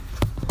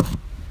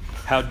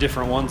how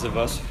different ones of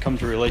us come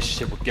to a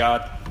relationship with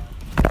God,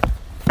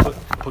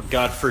 put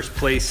God first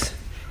place,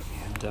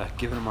 and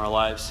given Him our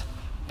lives.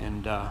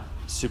 And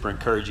super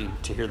encouraging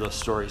to hear those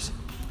stories.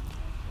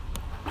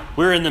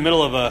 We're in the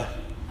middle of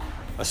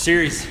a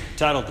series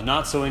titled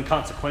Not So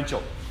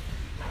Inconsequential.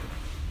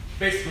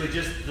 Basically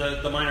just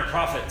the minor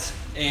prophets.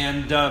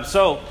 And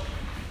so,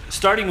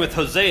 starting with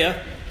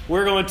Hosea,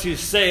 we're going to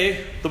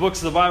say the books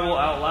of the Bible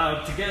out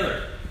loud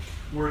together.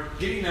 We're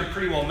getting them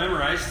pretty well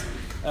memorized.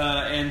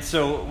 And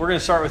so we're going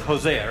to start with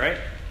Hosea, right?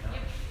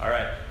 Yep. All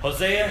right.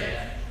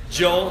 Hosea,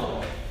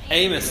 Joel,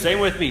 Amos, say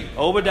with me.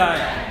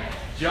 Obadiah,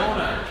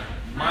 Jonah,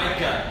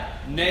 Micah,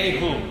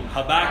 Nahum,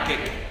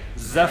 Habakkuk,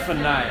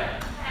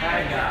 Zephaniah,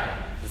 Haggai,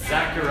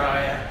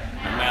 Zechariah,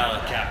 and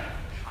Malachi.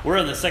 We're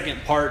in the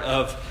second part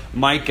of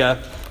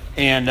Micah.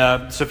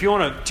 And so if you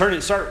want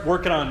to start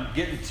working on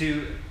getting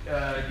to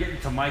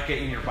Micah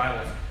in your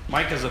Bibles.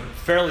 Micah's a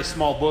fairly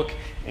small book.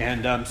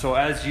 And so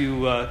as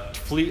you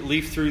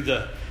leaf through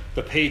the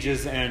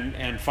pages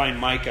and find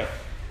Micah,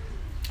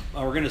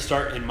 we're going to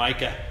start in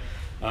Micah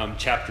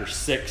chapter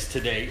 6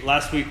 today.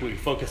 Last week we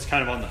focused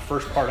kind of on the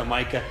first part of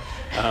Micah.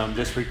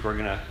 This week we're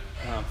going to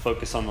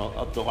focus on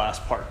the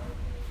last part.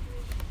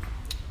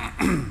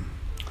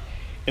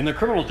 In the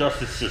criminal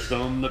justice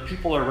system, the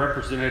people are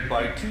represented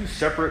by two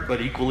separate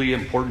but equally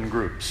important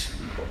groups.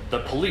 The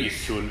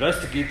police, who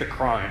investigate the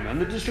crime, and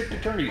the district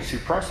attorneys, who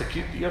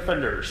prosecute the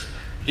offenders.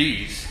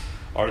 These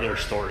are their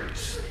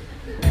stories.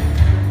 Does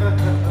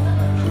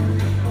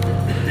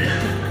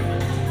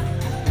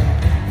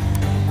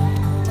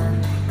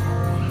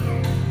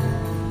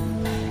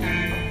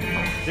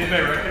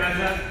anybody recognize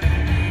that?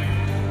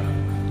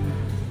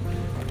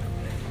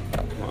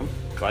 Well, I'm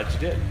glad you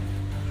did.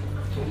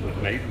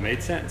 It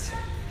made sense.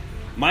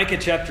 Micah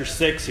chapter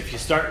 6, if you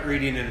start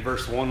reading in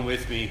verse 1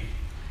 with me,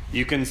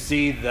 you can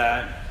see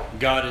that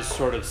God is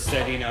sort of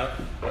setting up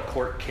a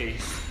court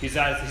case. He's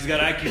got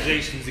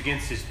accusations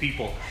against his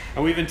people.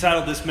 And we've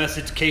entitled this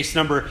message case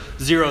number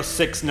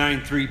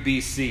 0693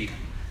 BC,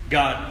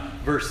 God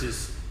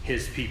versus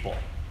his people.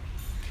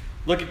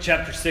 Look at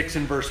chapter 6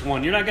 and verse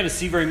 1. You're not going to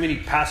see very many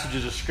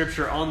passages of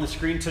scripture on the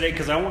screen today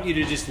because I want you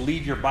to just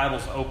leave your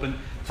Bibles open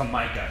to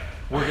Micah.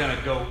 We're going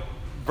to go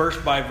verse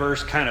by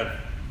verse, kind of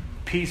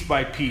piece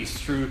by piece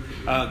through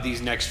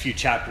these next few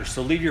chapters.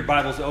 So leave your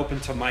Bibles open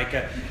to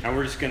Micah, and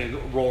we're just going to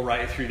roll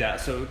right through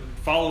that. So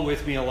follow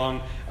with me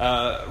along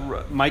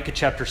Micah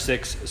chapter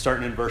 6,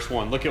 starting in verse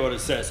 1. Look at what it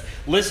says.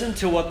 Listen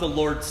to what the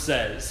Lord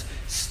says.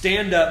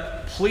 Stand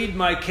up, plead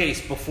my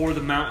case before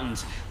the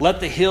mountains. Let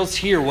the hills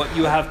hear what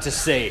you have to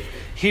say.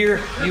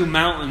 Hear, you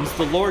mountains,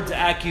 the Lord's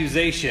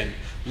accusation.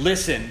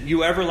 Listen,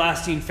 you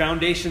everlasting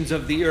foundations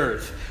of the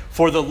earth.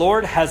 For the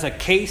Lord has a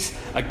case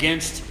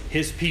against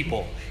his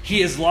people.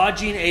 He is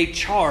lodging a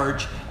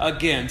charge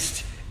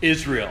against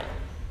Israel.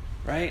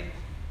 Right?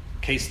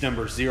 Case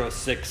number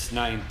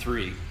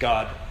 0693.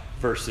 God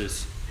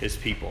versus his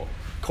people.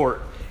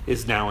 Court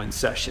is now in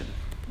session.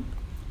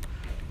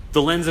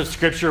 The lens of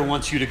Scripture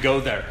wants you to go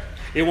there.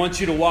 It wants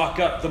you to walk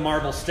up the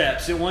marble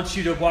steps. It wants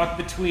you to walk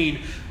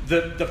between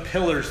the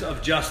pillars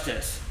of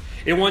justice.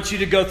 It wants you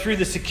to go through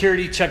the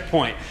security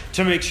checkpoint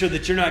to make sure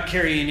that you're not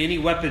carrying any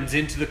weapons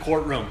into the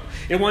courtroom.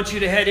 It wants you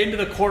to head into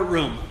the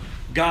courtroom.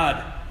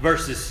 God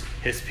versus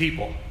his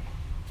people.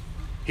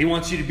 He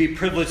wants you to be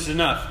privileged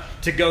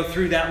enough to go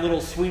through that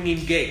little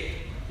swinging gate.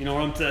 You know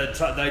what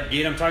that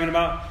gate I'm talking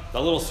about?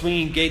 The little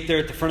swinging gate there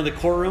at the front of the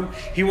courtroom.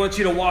 He wants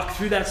you to walk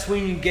through that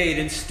swinging gate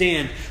and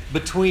stand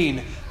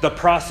between the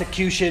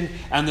prosecution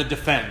and the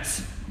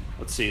defense.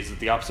 Let's see, is it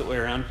the opposite way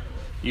around?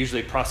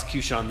 Usually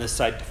prosecution on this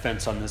side,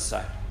 defense on this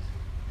side.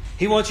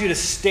 He wants you to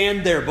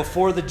stand there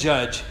before the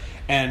judge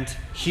and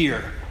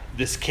hear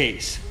this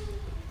case.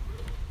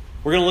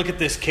 We're going to look at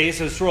this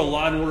case as sort of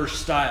law and order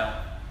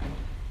style.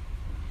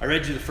 I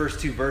read you the first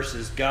two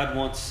verses. God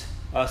wants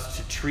us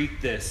to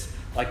treat this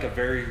like a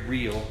very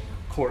real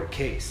court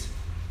case.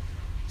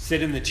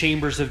 Sit in the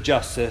chambers of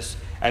justice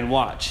and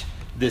watch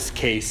this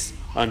case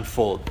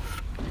unfold.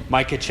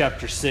 Micah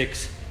chapter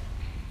 6,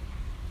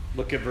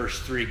 look at verse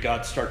 3.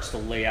 God starts to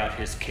lay out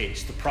his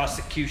case. The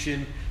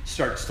prosecution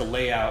starts to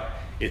lay out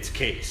its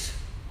case.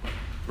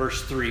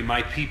 Verse 3,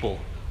 my people,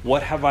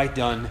 what have I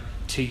done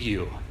to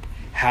you?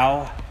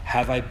 How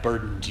have I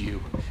burdened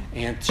you?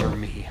 Answer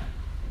me.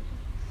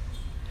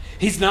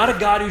 He's not a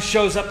God who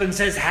shows up and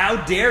says, how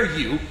dare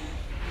you?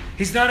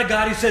 He's not a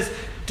God who says,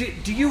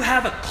 do you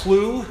have a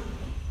clue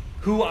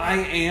who I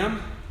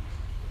am?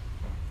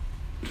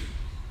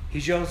 He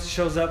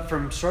shows up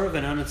from sort of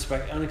an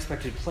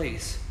unexpected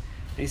place.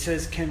 And he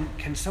says,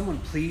 can someone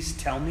please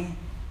tell me,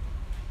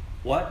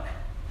 what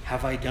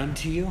have I done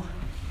to you?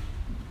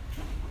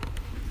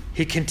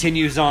 He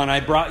continues on,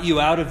 I brought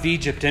you out of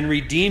Egypt and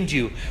redeemed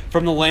you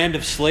from the land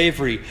of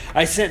slavery.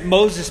 I sent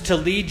Moses to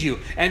lead you,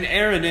 and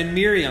Aaron and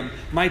Miriam,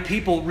 my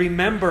people.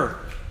 Remember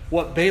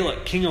what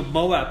Balak, king of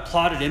Moab,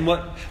 plotted and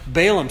what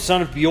Balaam,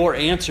 son of Beor,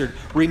 answered.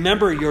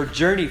 Remember your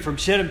journey from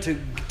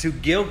Shittim to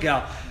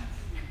Gilgal,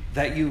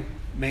 that you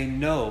may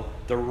know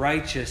the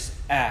righteous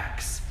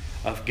acts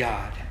of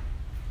God.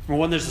 or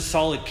when there's a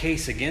solid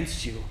case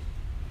against you.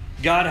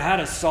 God had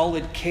a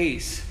solid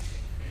case.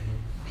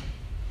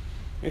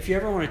 If you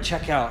ever want to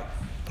check out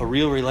a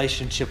real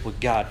relationship with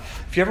God,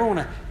 if you ever want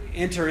to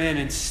enter in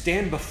and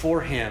stand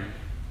before Him,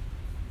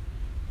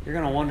 you're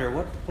going to wonder,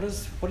 what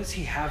does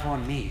He have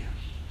on me?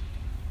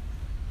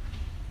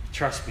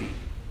 Trust me,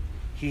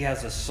 He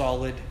has a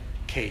solid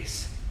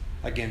case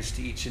against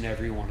each and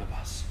every one of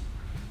us.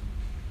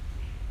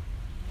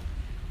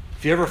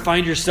 If you ever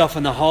find yourself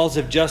in the halls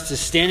of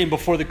justice, standing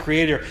before the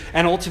Creator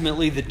and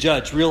ultimately the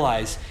judge,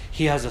 realize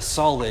He has a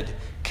solid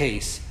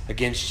case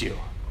against you.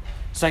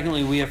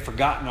 Secondly, we have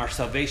forgotten our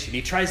salvation.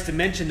 He tries to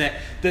mention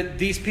that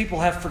these people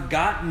have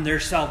forgotten their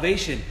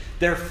salvation,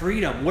 their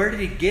freedom. Where did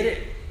He get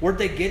it? Where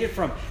did they get it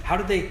from? How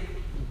did they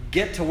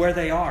get to where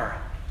they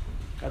are?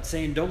 God's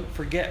saying, don't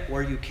forget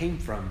where you came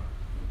from.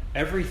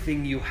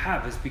 Everything you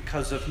have is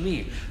because of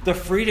me. The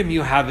freedom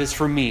you have is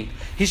from me.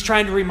 He's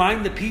trying to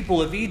remind the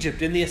people of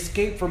Egypt and the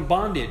escape from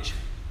bondage.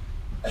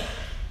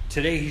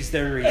 Today He's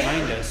there to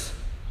remind us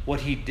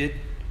what He did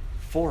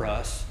for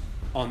us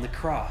on the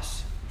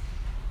cross.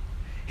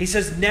 He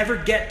says, never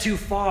get too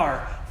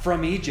far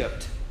from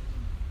Egypt.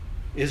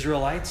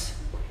 Israelites,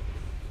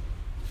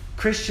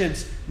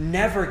 Christians,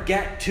 never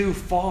get too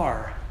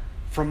far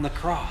from the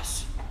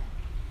cross.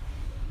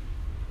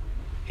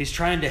 He's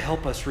trying to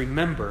help us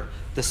remember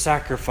the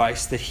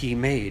sacrifice that He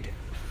made.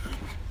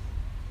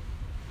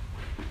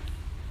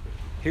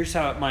 Here's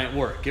how it might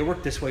work. It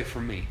worked this way for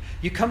me.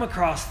 You come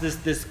across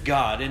this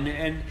God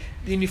and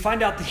you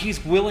find out that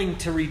He's willing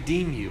to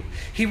redeem you.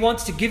 He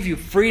wants to give you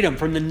freedom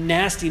from the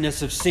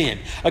nastiness of sin.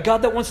 A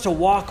God that wants to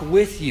walk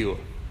with you.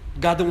 A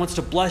God that wants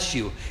to bless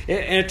you.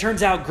 And it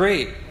turns out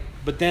great.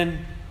 But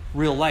then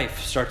real life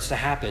starts to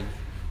happen.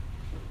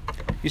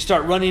 You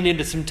start running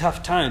into some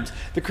tough times.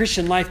 The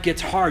Christian life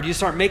gets hard. You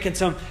start making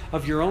some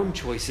of your own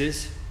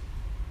choices.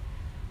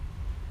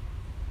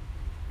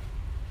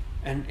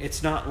 And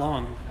it's not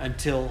long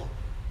until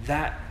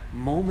that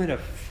moment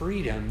of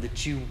freedom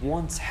that you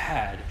once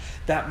had,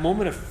 that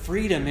moment of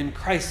freedom in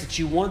Christ that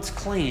you once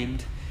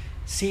claimed,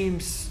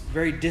 seems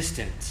very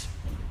distant.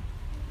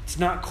 It's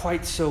not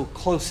quite so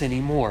close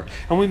anymore.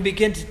 And we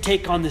begin to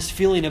take on this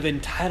feeling of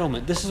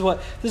entitlement. This is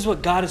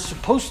what God is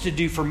supposed to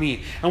do for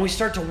me. And we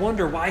start to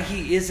wonder why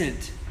He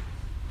isn't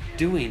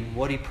doing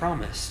what He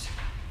promised.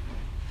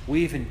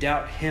 We even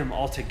doubt Him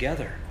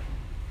altogether.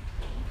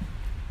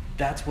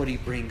 That's what He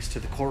brings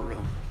to the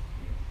courtroom.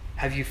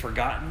 Have you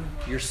forgotten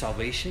your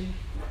salvation?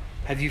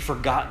 Have you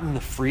forgotten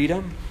the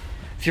freedom?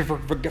 Have you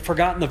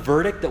forgotten the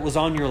verdict that was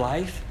on your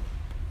life?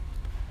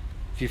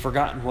 Have you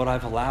forgotten what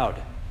I've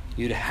allowed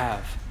you to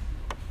have?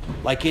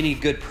 Like any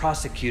good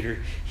prosecutor,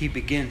 He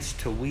begins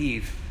to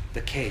weave the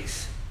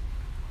case.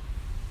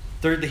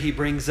 Thirdly, He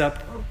brings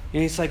up,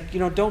 and He's like,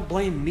 don't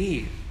blame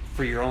me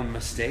for your own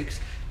mistakes.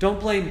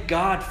 Don't blame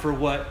God for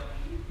what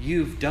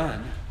you've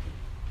done.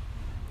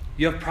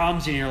 You have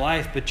problems in your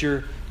life, but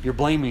you're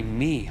blaming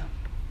me.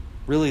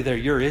 Really, they're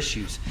your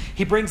issues.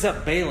 He brings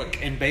up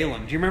Balak and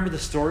Balaam. Do you remember the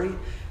story?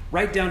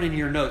 Write down in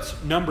your notes,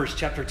 Numbers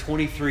chapter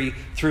 23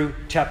 through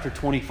chapter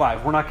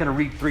 25. We're not going to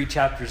read 3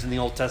 chapters in the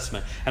Old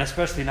Testament, and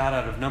especially not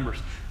out of Numbers.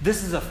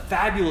 This is a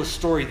fabulous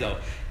story, though.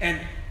 And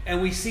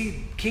we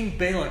see King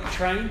Balak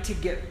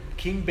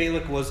King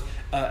Balak was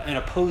an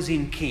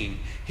opposing king.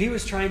 He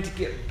was trying to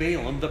get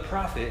Balaam, the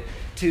prophet,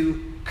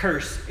 to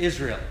curse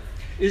Israel.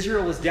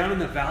 Israel was down in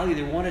the valley.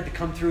 They wanted to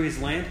come through his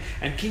land.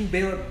 And King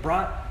Balak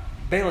brought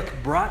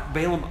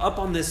Balaam up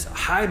on this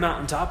high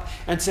mountaintop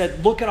and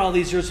said, look at all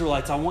these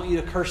Israelites. I want you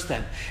to curse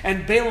them.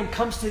 And Balaam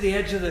comes to the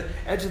edge of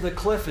the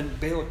cliff, and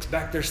Balak's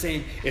back there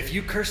saying, if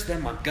you curse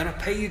them, I'm going to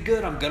pay you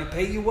good. I'm going to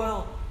pay you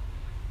well.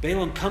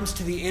 Balaam comes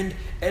to the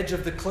edge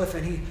of the cliff,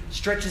 and he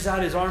stretches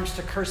out his arms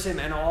to curse him,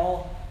 and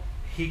all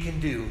he can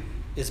do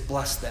is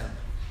bless them.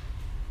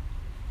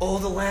 Oh,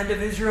 the land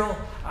of Israel,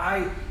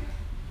 I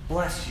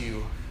bless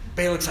you.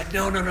 Balak's like,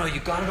 no,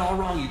 you got it all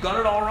wrong. You got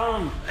it all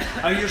wrong.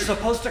 You're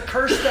supposed to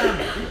curse them.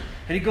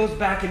 And he goes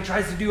back and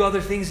tries to do other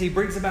things. He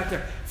brings them back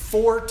there.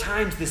 4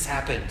 times this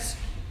happens.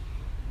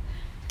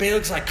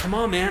 Balak's like, come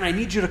on, man. I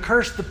need you to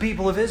curse the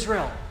people of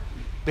Israel.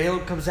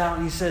 Balak comes out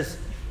and he says,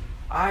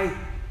 I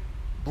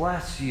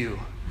bless you.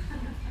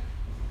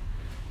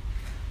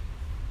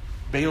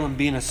 Balaam,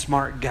 being a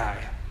smart guy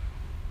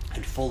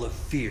and full of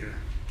fear,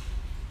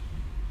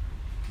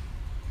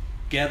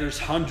 gathers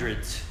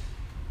hundreds.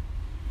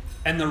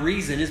 And the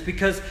reason is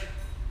because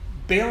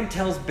Balaam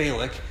tells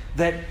Balak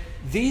that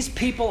these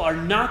people are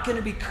not going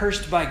to be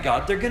cursed by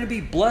God. They're going to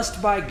be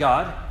blessed by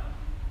God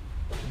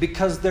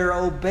because they're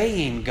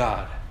obeying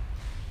God.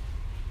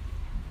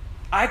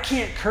 I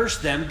can't curse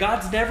them.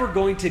 God's never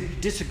going to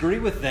disagree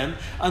with them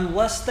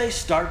unless they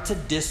start to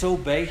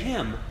disobey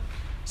Him.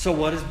 So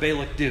what does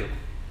Balak do?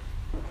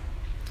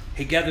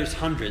 He gathers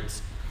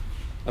hundreds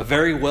of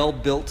very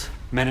well-built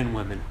men and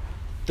women.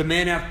 The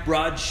men have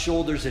broad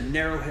shoulders and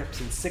narrow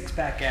hips and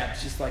 6-pack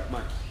abs, just like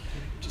mine.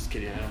 Just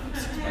kidding, I don't have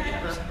 6-pack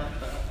abs.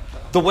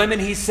 The women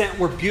he sent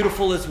were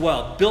beautiful as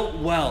well, built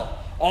well,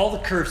 all the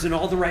curves in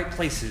all the right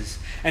places.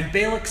 And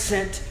Balak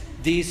sent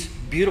these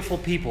beautiful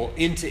people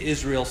into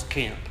Israel's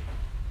camp.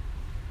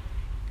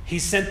 He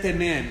sent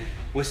them in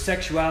with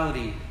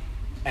sexuality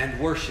and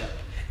worship.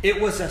 It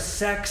was a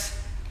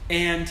sex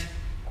and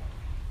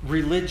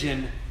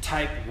religion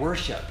type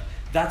worship.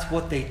 That's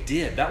what they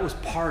did. That was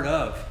part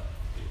of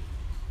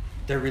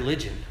their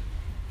religion.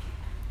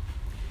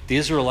 The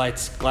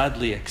Israelites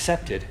gladly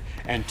accepted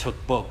and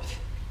took both.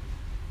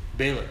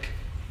 Balak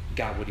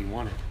got what he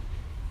wanted.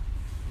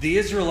 The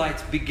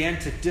Israelites began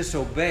to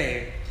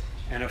disobey,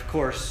 and of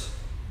course,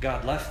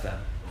 God left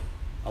them,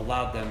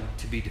 allowed them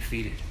to be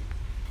defeated.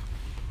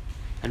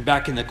 And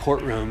back in the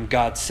courtroom,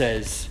 God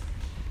says,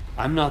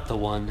 I'm not the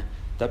one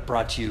that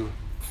brought you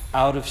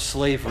out of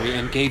slavery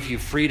and gave you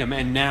freedom,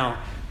 and now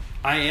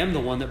I am the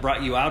one that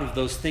brought you out of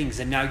those things,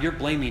 and now you're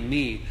blaming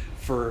me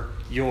for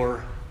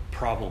your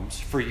problems,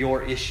 for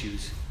your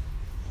issues.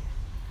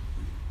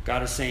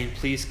 God is saying,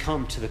 please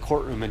come to the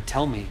courtroom and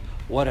tell me,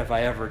 what have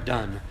I ever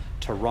done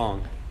to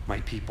wrong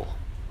my people?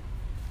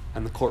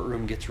 And the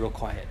courtroom gets real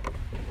quiet.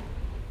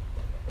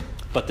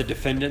 But the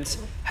defendants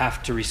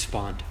have to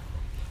respond.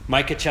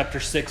 Micah chapter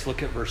 6,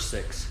 look at verse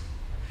 6.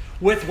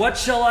 With what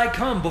shall I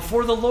come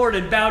before the Lord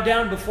and bow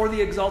down before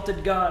the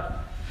exalted God?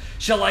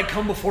 Shall I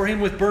come before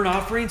him with burnt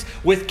offerings,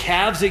 with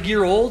calves a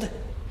year old?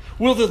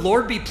 Will the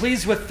Lord be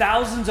pleased with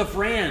thousands of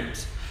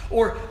rams,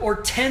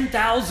 or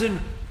 10,000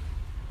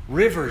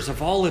 rivers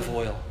of olive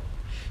oil?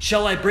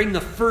 Shall I bring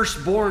the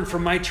firstborn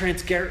from my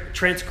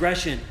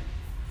transgression,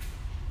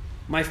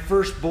 my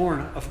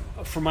firstborn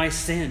for my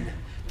sin,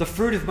 the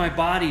fruit of my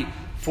body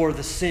for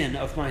the sin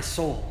of my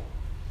soul?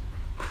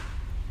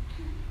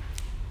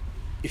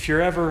 If you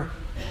ever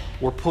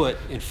were put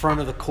in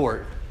front of the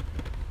court,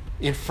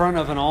 in front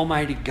of an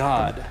almighty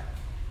God,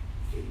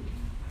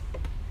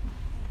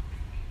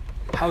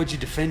 how would you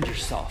defend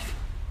yourself?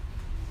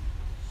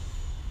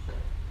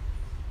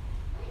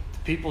 The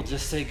people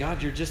just say,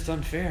 God, you're just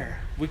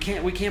unfair. We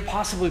can't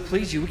possibly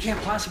please you. We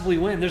can't possibly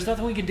win. There's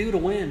nothing we can do to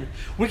win.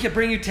 We could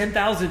bring you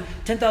 10,000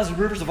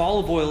 rivers of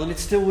olive oil and it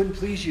still wouldn't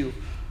please you.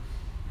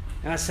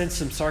 And I sense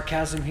some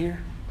sarcasm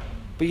here.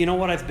 But you know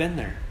what? I've been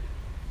there.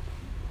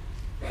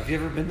 Have you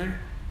ever been there?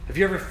 Have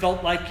you ever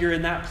felt like you're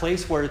in that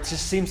place where it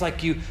just seems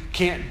like you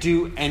can't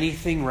do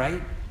anything right?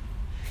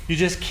 You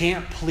just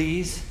can't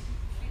please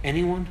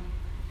anyone,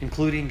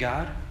 including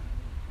God?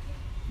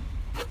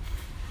 I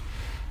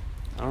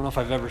don't know if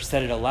I've ever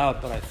said it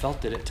aloud, but I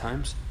felt it at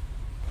times.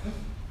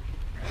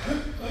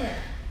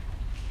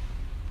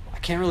 I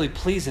can't really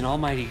please an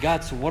almighty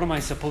God, so what am I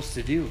supposed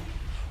to do?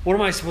 What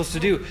am I supposed to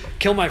do?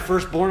 Kill my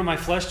firstborn of my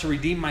flesh to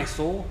redeem my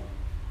soul?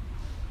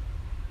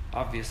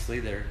 Obviously,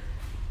 they're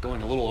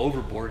going a little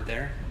overboard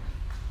there.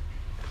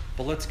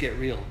 But let's get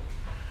real.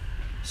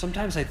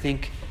 Sometimes I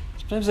think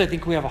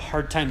we have a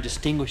hard time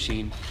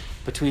distinguishing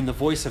between the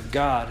voice of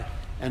God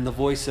and the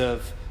voice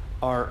of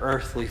our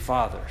earthly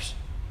fathers.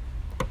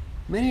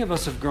 Many of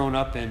us have grown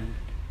up in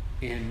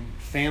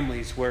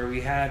families where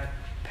we had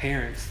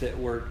parents that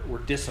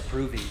were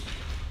disapproving.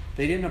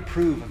 They didn't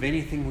approve of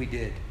anything we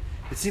did.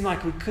 It seemed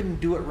like we couldn't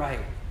do it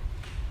right.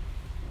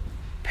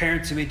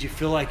 Parents who made you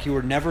feel like you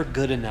were never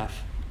good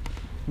enough.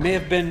 May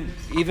have been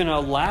even a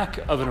lack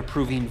of an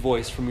approving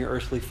voice from your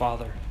earthly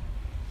father.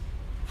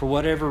 For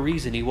whatever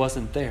reason, he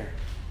wasn't there.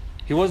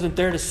 He wasn't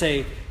there to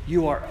say,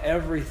 you are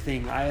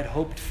everything I had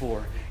hoped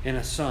for in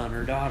a son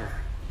or daughter.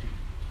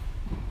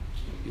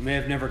 You may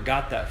have never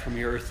got that from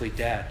your earthly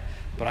dad,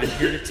 but I'm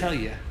here to tell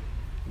you,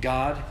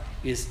 God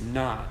is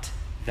not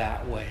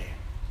that way.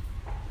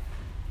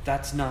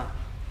 That's not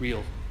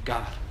real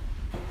God.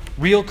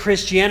 Real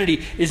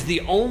Christianity is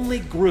the only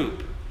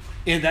group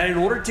in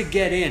order to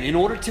get in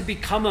order to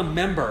become a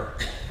member,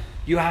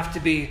 you have to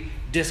be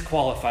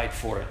disqualified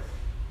for it.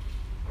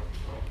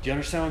 Do you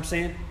understand what I'm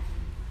saying?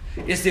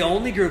 It's the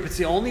only group, it's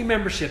the only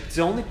membership, it's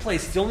the only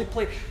place,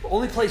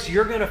 only place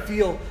you're going to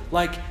feel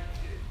like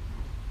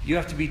you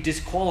have to be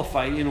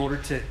disqualified in order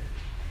to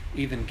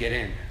even get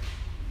in.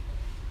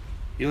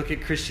 You look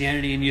at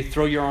Christianity and you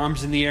throw your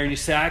arms in the air and you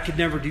say, I could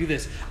never do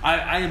this.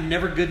 I am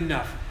never good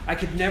enough. I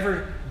could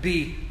never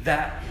be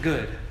that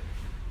good.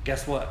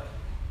 Guess what?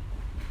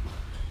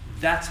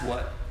 That's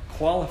what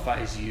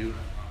qualifies you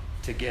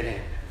to get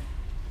in.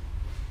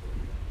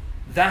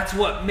 That's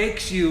what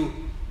makes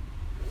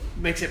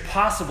it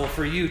possible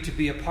for you to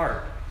be a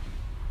part.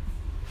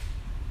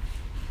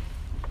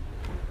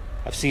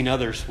 I've seen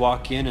others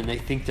walk in and they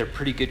think they're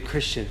pretty good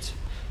Christians.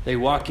 They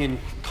walk in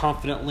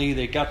confidently.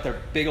 They got their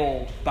big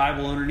old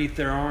Bible underneath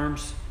their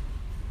arms.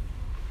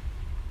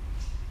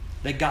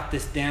 They got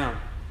this down.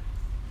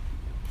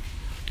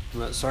 I'm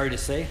not sorry to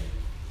say,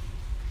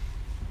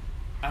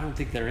 I don't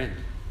think they're in.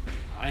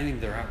 I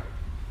think they're out.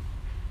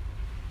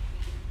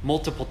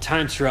 Multiple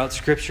times throughout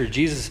Scripture,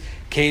 Jesus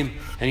came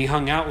and he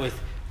hung out with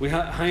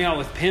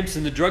pimps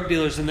and the drug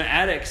dealers and the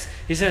addicts.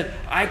 He said,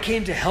 I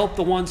came to help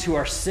the ones who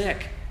are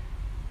sick.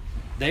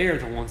 They are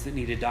the ones that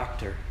need a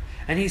doctor.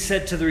 And he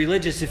said to the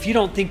religious, if you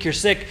don't think you're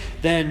sick,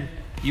 then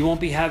you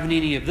won't be having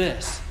any of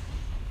this.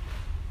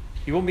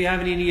 You won't be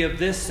having any of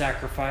this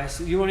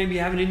sacrifice. You won't even be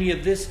having any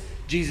of this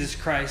Jesus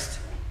Christ.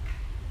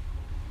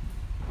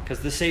 Because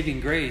the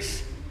saving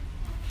grace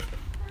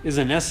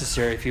isn't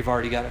necessary if you've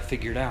already got it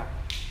figured out.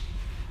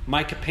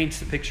 Micah paints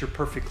the picture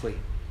perfectly.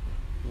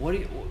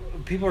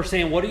 People are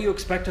saying, what do you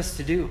expect us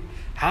to do?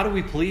 How do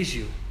we please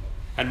you?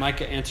 And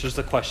Micah answers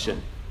the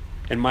question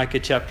in Micah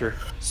chapter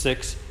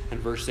 6 and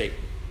verse 8.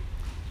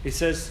 He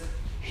says,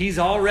 He's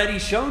already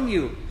shown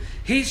you.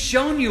 He's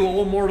shown you,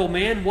 O mortal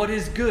man, what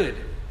is good.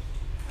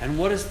 And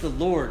what does the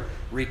Lord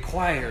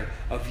require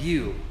of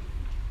you?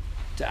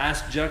 To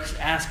act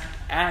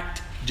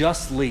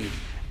justly,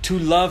 to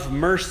love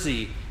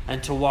mercy,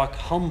 and to walk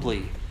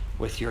humbly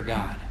with your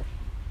God.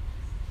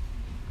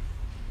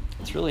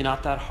 It's really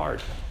not that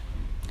hard.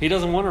 He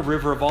doesn't want a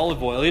river of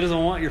olive oil. He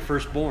doesn't want your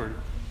firstborn.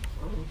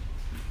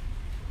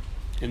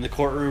 In the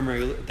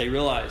courtroom, they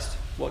realized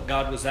what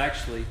God was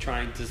actually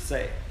trying to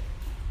say.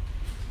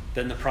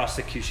 Then the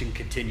prosecution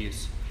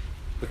continues.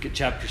 Look at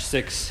chapter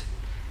 6.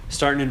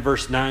 Starting in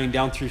verse 9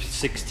 down through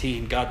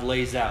 16, God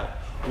lays out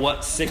what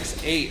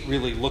 6:8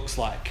 really looks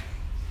like.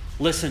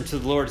 Listen to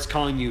the Lord is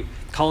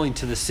calling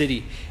to the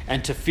city,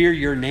 and to fear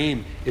your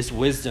name is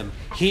wisdom.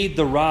 Heed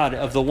the rod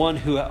of the one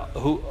who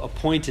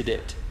appointed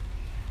it.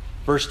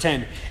 Verse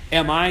 10,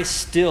 am I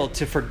still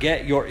to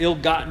forget your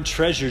ill-gotten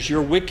treasures,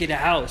 your wicked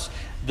house,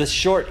 the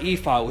short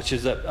ephah, which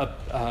is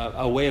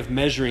a way of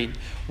measuring,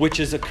 which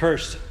is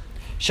accursed?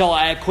 Shall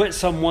I acquit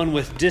someone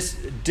with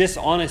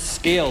dishonest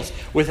scales,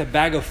 with a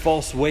bag of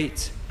false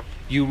weights?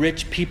 You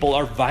rich people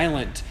are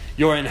violent.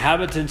 Your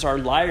inhabitants are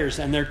liars,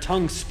 and their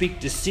tongues speak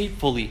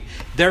deceitfully.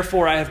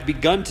 Therefore I have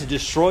begun to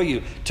destroy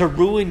you, to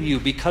ruin you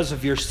because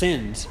of your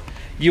sins.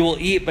 You will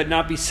eat but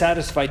not be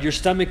satisfied. Your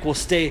stomach will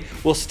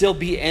still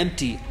be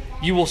empty.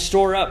 You will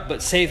store up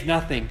but save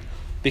nothing,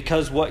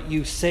 because what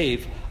you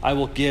save I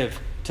will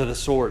give to the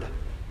sword.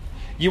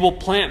 You will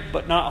plant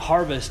but not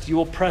harvest. You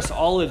will press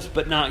olives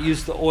but not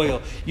use the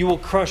oil. You will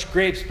crush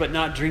grapes but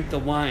not drink the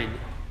wine.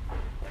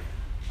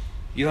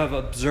 You have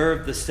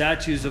observed the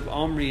statutes of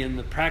Omri and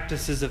the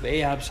practices of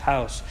Ahab's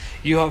house.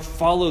 You have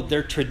followed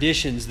their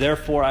traditions.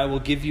 Therefore I will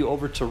give you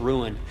over to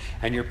ruin,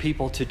 and your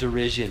people to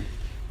derision.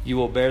 You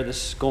will bear the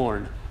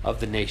scorn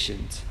of the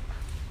nations.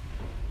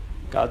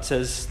 God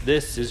says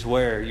this is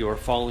where you are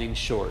falling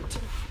short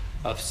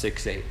of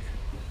 6:8.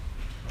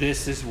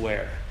 This is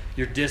where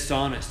you're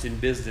dishonest in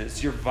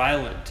business. You're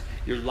violent.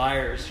 You're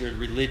liars. Your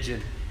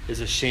religion is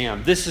a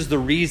sham. This is the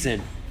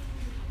reason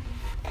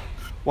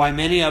why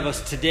many of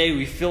us today,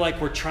 we feel like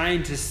we're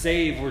trying to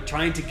save, we're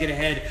trying to get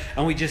ahead,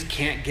 and we just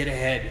can't get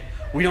ahead.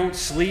 We don't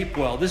sleep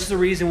well. This is the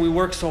reason we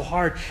work so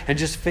hard and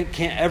just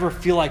can't ever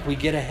feel like we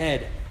get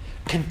ahead.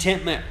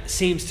 Contentment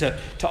seems to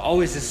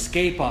always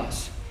escape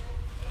us.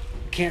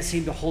 Can't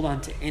seem to hold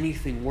on to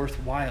anything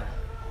worthwhile.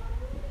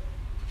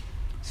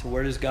 So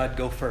where does God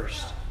go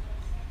first?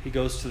 He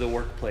goes to the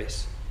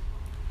workplace.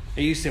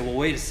 And you say, well,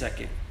 wait a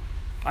second.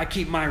 I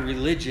keep my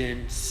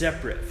religion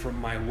separate from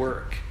my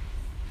work.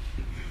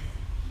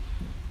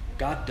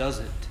 God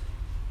doesn't.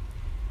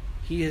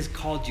 He has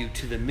called you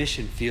to the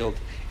mission field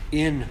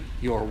in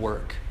your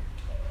work.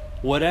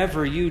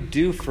 Whatever you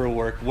do for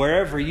work,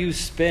 wherever you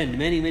spend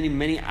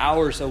many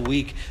hours a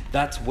week,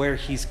 that's where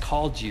He's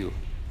called you.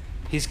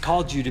 He's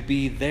called you to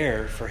be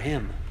there for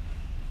Him.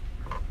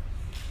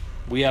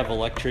 We have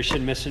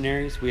electrician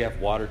missionaries. We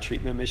have water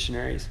treatment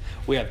missionaries.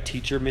 We have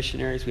teacher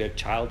missionaries. We have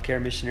childcare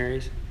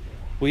missionaries.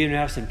 We even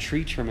have some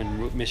tree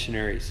trimming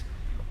missionaries.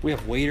 We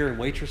have waiter and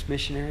waitress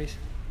missionaries.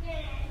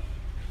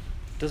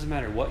 Doesn't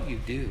matter what you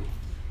do.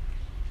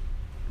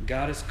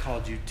 God has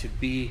called you to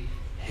be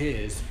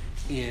His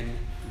in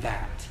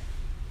that.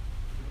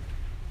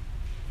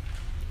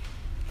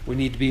 We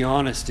need to be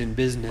honest in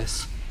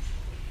business.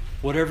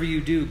 Whatever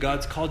you do,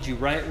 God's called you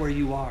right where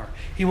you are.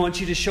 He wants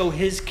you to show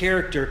His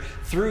character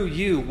through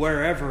you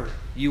wherever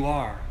you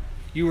are.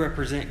 You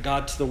represent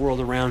God to the world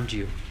around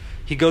you.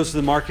 He goes to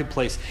the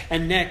marketplace.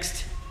 And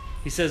next,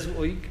 He says,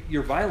 well,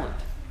 you're violent.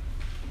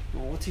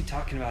 Well, what's He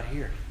talking about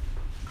here?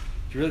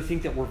 Do you really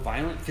think that we're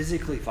violent,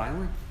 physically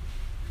violent?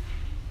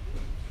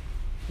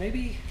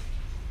 Maybe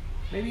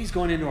He's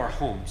going into our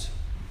homes.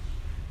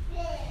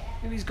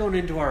 Maybe He's going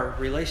into our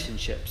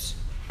relationships.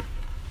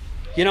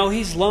 You know,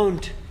 He's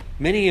loaned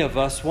many of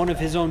us one of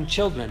His own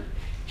children.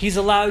 He's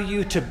allowed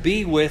you to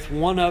be with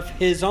one of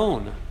His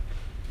own.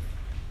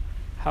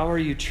 How are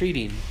you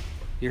treating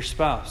your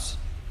spouse?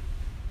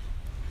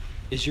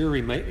 Is your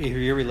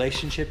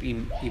relationship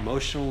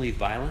emotionally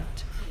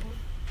violent?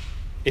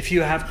 If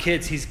you have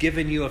kids, He's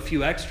given you a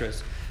few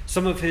extras.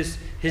 Some of His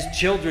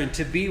children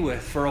to be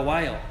with for a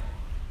while.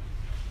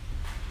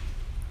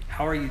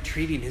 How are you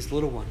treating His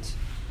little ones?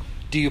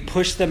 Do you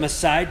push them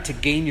aside to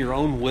gain your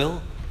own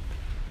will?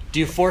 Do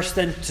you force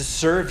them to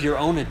serve your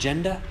own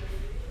agenda?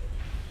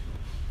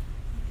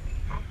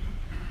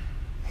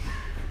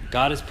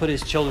 God has put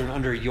His children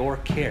under your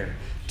care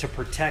to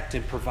protect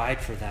and provide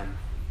for them.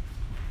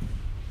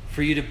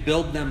 For you to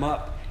build them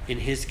up in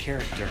His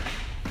character.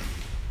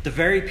 The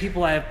very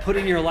people I have put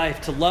in your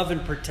life to love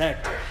and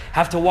protect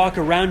have to walk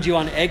around you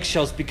on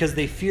eggshells because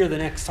they fear the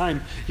next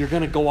time you're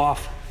going to go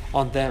off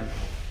on them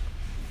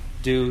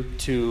due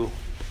to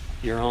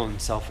your own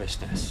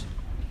selfishness.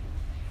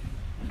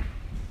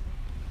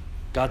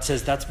 God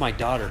says, that's my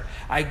daughter.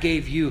 I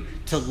gave you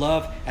to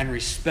love and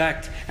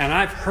respect, and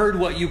I've heard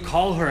what you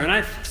call her, and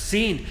I've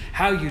seen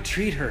how you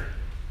treat her.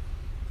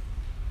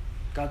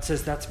 God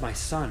says, that's my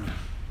son.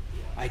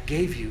 I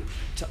gave you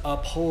to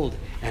uphold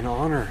and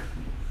honor.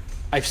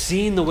 I've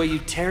seen the way you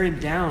tear him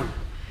down.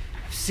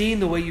 I've seen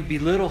the way you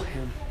belittle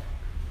him.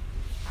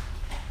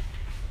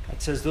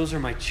 God says, those are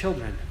my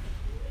children.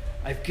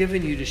 I've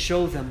given you to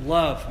show them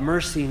love,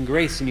 mercy, and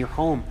grace in your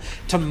home,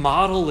 to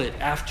model it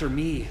after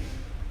me.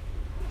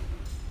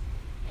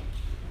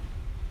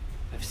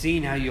 I've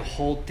seen how you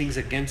hold things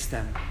against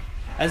them,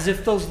 as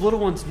if those little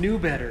ones knew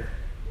better.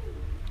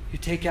 You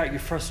take out your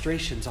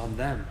frustrations on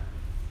them.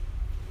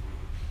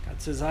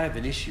 God says, I have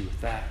an issue with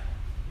that.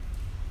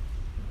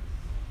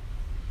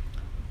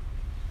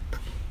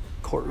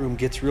 Courtroom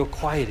gets real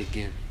quiet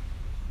again.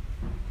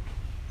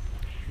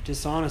 You're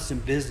dishonest in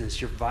business.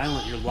 You're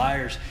violent. You're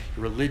liars.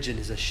 Your religion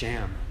is a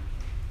sham.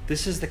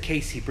 This is the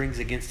case he brings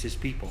against his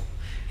people.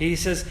 And he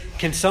says,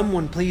 can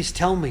someone please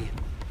tell me,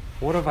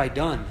 what have I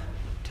done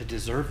to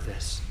deserve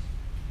this?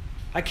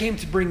 I came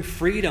to bring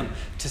freedom,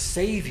 to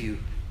save you,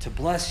 to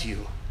bless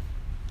you.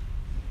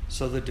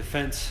 So the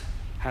defense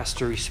has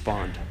to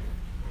respond.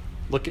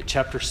 Look at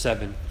chapter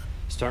 7,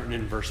 starting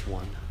in verse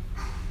 1.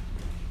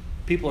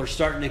 People are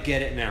starting to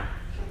get it now.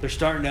 They're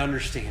starting to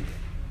understand it.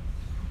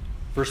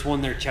 Verse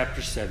 1 there,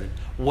 chapter 7.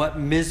 What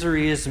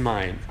misery is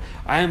mine!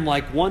 I am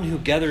like one who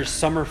gathers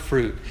summer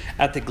fruit.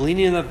 At the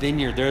gleaning of the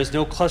vineyard there is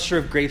no cluster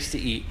of grapes to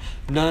eat,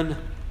 none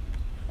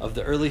of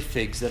the early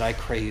figs that I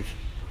crave.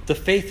 The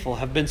faithful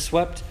have been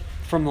swept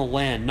from the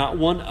land. Not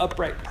one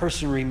upright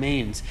person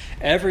remains.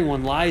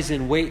 Everyone lies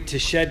in wait to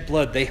shed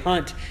blood. They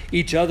hunt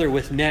each other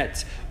with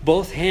nets.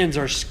 Both hands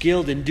are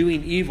skilled in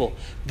doing evil.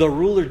 The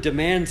ruler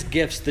demands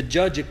gifts. The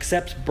judge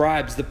accepts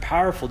bribes. The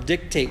powerful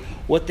dictate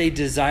what they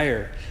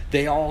desire.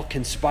 They all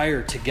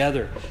conspire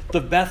together. The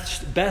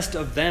best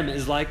of them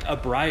is like a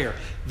briar.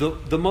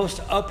 The most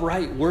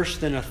upright worse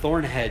than a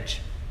thorn hedge.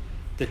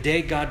 The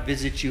day God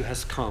visits you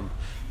has come.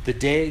 The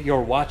day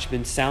your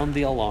watchmen sound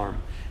the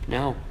alarm.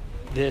 Now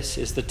this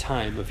is the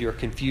time of your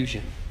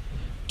confusion.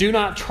 Do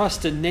not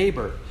trust a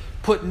neighbor.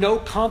 Put no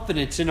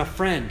confidence in a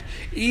friend.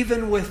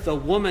 Even with the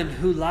woman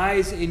who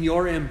lies in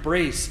your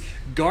embrace,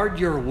 guard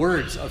your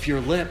words of your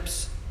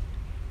lips.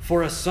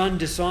 For a son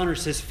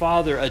dishonors his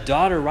father. A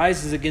daughter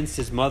rises against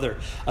his mother.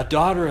 A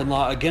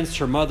daughter-in-law against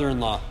her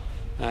mother-in-law.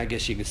 I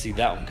guess you can see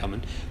that one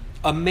coming.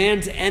 A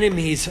man's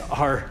enemies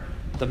are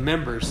the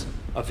members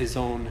of his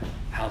own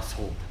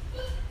household.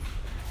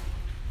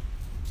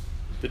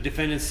 The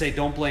defendants say,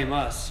 don't blame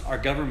us. Our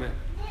government,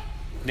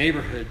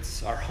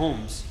 neighborhoods, our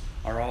homes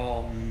are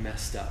all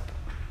messed up.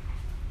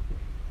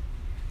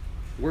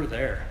 We're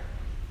there,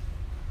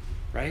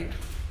 right?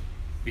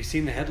 Have you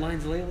seen the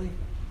headlines lately?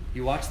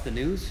 You watch the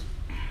news?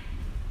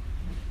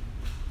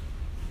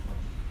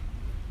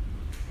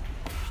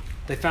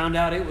 They found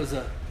out it was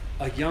a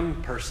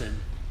young person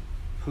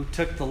who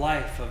took the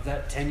life of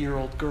that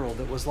 10-year-old girl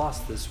that was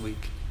lost this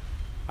week.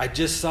 I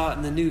just saw it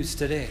in the news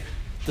today.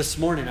 This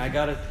morning I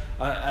got an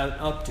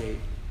update.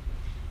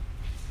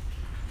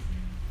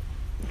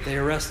 They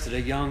arrested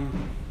a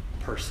young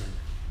person,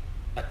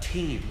 a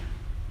teen,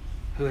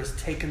 who has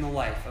taken the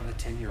life of a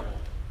 10-year-old.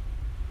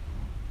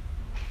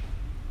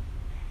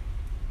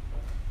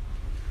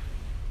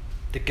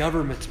 The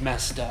government's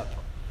messed up.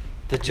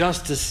 The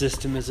justice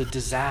system is a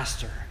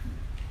disaster.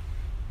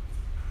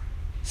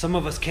 Some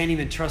of us can't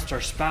even trust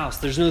our spouse.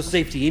 There's no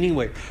safety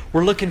anywhere.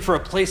 We're looking for a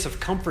place of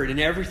comfort in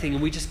everything,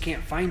 and we just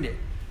can't find it.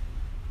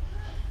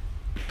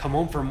 Come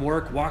home from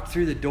work, walk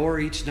through the door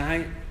each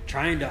night,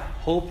 trying to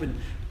hope and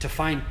to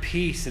find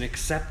peace and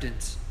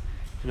acceptance.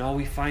 And all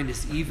we find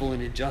is evil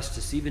and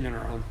injustice, even in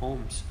our own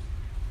homes.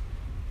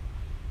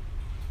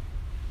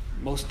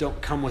 Most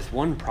don't come with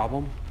one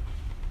problem.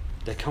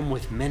 They come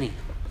with many.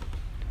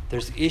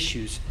 There's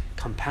issues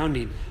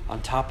compounding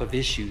on top of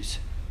issues.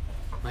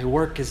 My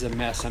work is a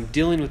mess. I'm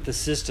dealing with the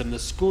system. The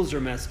schools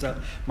are messed up.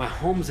 My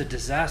home's a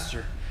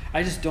disaster.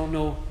 I just don't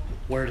know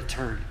where to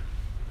turn.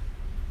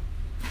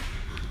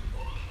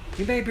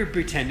 You may be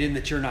pretending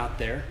that you're not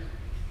there.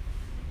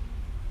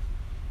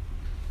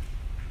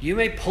 You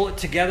may pull it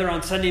together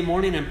on Sunday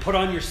morning and put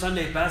on your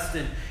Sunday best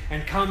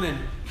and come and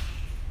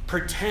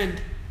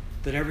pretend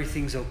that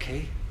everything's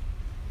okay.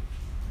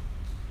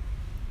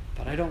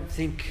 But I don't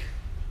think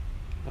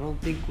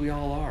we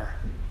all are.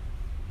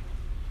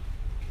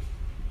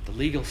 The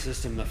legal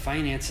system, the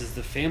finances,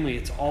 the family,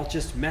 it's all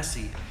just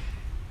messy.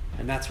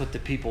 And that's what the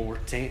people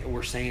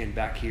were saying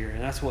back here. And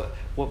that's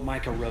what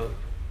Micah wrote.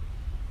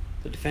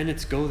 The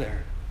defendants go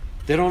there.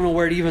 They don't know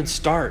where to even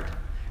start.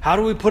 How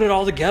do we put it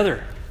all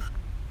together?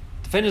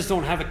 Defendants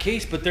don't have a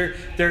case, but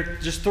they're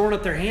just throwing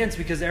up their hands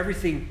because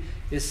everything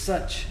is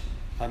such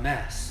a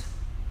mess.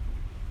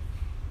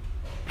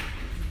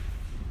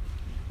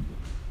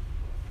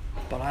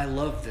 But I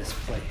love this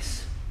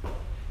place.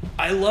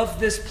 I love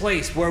this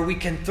place where we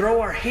can throw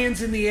our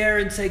hands in the air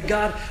and say,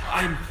 God,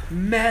 I'm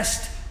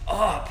messed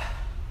up.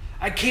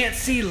 I can't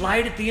see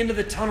light at the end of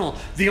the tunnel.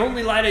 The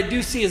only light I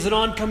do see is an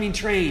oncoming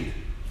train.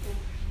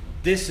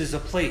 This is a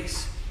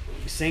place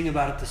sang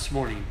about it this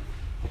morning,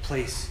 a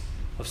place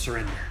of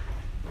surrender.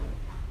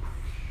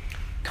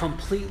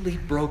 Completely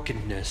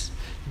brokenness,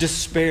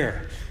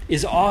 despair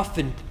is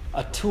often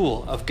a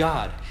tool of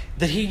God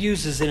that he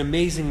uses in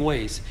amazing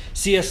ways.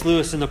 C.S.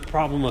 Lewis in The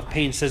Problem of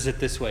Pain says it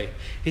this way.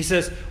 He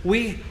says,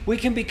 we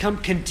can become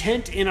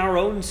content in our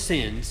own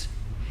sins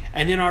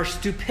and in our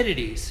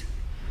stupidities.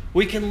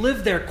 We can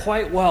live there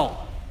quite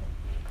well.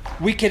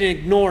 We can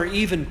ignore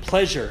even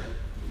pleasure.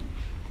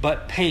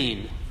 But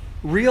pain,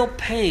 real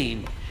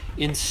pain,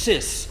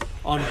 insists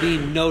on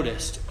being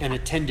noticed and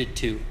attended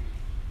to.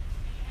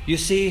 You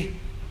see,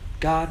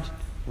 God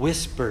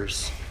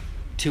whispers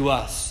to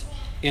us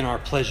in our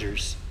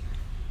pleasures.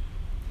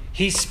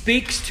 He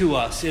speaks to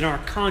us in our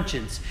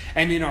conscience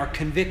and in our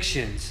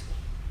convictions.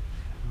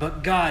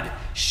 But God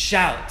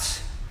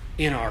shouts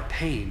in our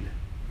pain.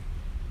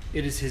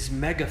 It is his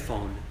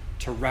megaphone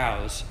to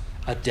rouse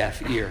a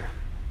deaf ear.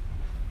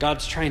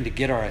 God's trying to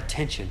get our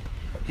attention.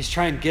 He's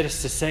trying to get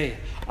us to say,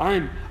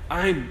 I'm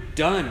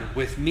done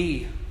with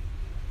me.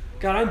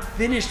 God, I'm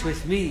finished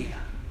with me.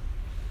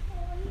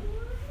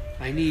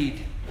 I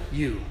need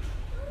you.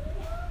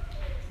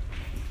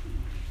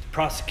 The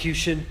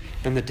prosecution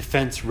and the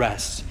defense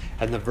rests,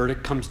 and the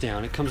verdict comes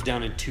down. It comes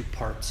down in two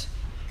parts.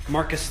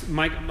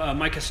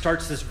 Micah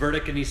starts this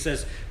verdict, and he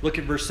says, look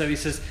at verse 7, he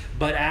says,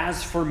 but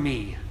as for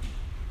me.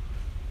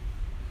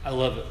 I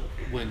love it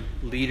when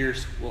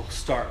leaders will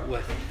start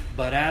with,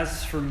 but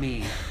as for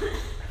me.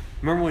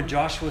 Remember when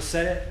Joshua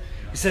said it?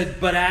 He said,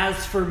 but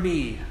as for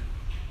me.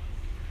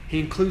 He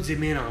includes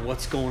him in on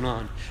what's going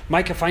on.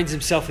 Micah finds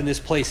himself in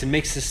this place and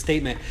makes this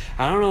statement.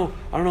 I don't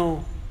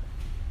know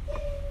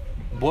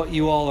what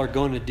you all are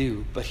going to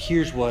do, but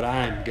here's what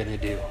I'm going to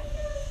do.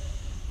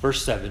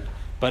 Verse 7,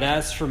 but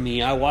as for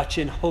me, I watch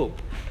in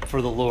hope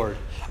for the Lord.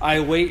 I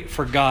wait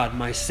for God,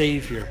 my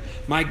Savior.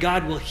 My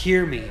God will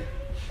hear me.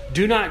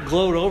 Do not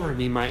gloat over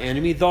me, my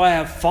enemy. Though I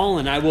have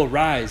fallen, I will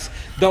rise.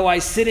 Though I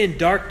sit in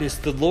darkness,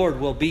 the Lord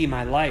will be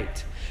my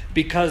light.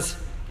 Because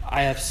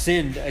I have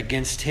sinned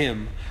against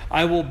him,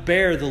 I will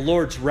bear the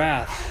Lord's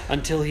wrath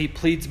until he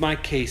pleads my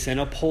case and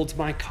upholds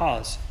my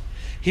cause.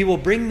 He will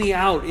bring me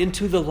out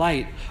into the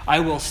light. I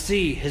will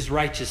see his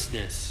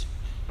righteousness.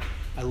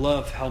 I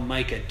love how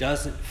Micah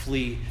doesn't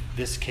flee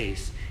this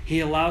case. He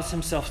allows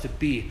himself to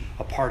be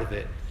a part of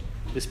it.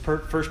 This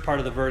first part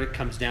of the verdict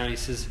comes down. He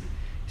says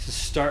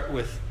start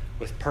with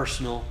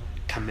personal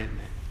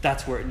commitment.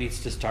 That's where it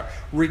needs to start.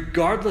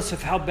 Regardless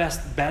of how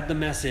bad the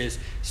mess is,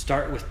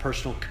 start with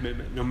personal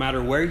commitment. No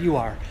matter where you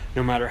are,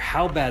 no matter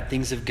how bad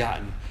things have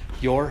gotten,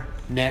 your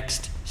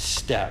next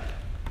step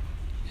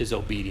is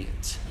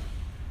obedience.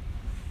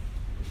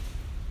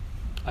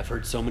 I've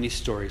heard so many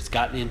stories,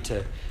 gotten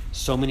into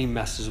so many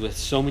messes with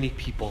so many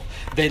people.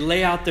 They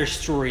lay out their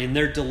story and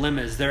their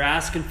dilemmas. They're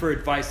asking for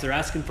advice. They're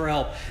asking for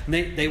help. And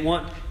they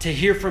want to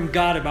hear from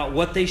God about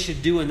what they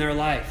should do in their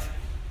life.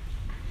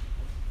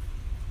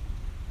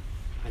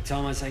 I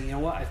tell them, I say, you know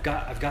what? I've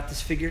got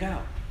this figured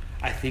out.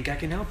 I think I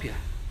can help you.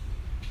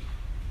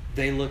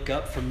 They look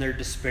up from their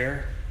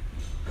despair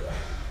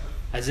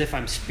as if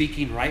I'm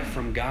speaking right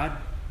from God,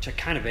 which I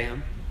kind of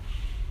am.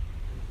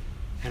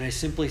 And I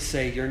simply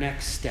say, your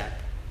next step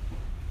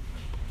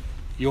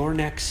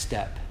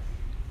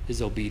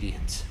is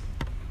obedience.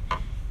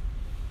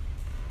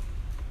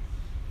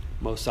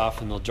 Most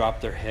often they'll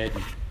drop their head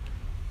and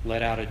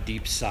let out a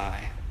deep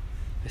sigh.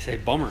 They say,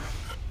 bummer.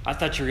 I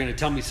thought you were going to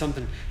tell me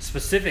something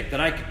specific that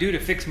I could do to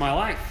fix my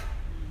life.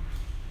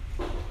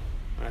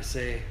 And I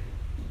say,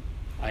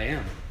 I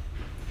am.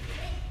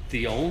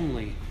 The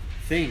only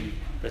thing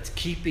that's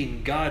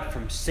keeping God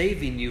from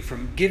saving you,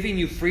 from giving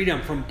you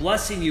freedom, from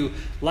blessing you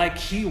like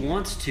he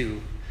wants to,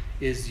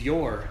 is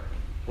your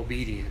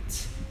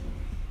obedience.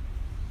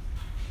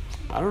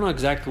 I don't know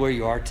exactly where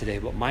you are today,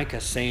 but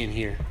Micah's saying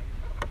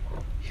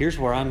here's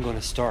where I'm going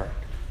to start.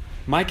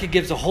 Micah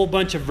gives a whole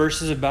bunch of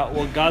verses about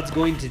what God's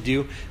going to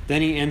do.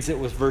 Then he ends it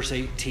with verse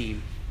 18.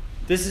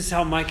 This is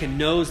how Micah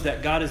knows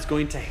that God is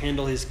going to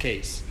handle his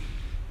case.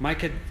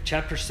 Micah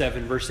chapter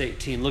 7, verse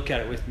 18. Look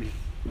at it with me.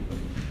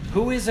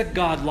 Who is a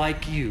God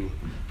like you,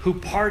 who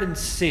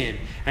pardons sin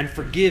and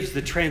forgives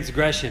the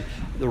transgression,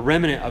 the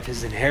remnant of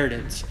his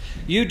inheritance?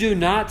 You do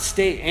not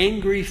stay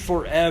angry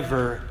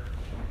forever,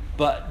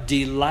 but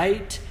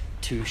delight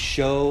to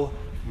show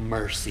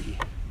mercy.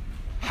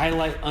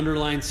 Highlight,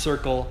 underline,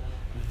 circle.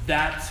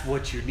 That's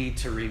what you need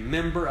to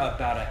remember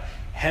about a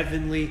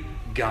heavenly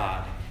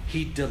God.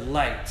 He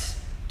delights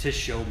to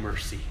show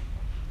mercy.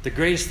 The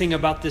greatest thing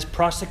about this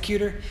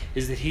prosecutor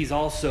is that he's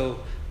also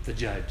the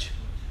judge.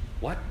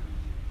 What?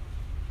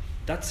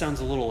 That sounds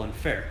a little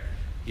unfair.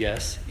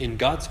 Yes, in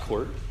God's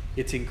court,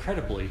 it's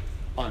incredibly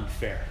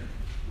unfair.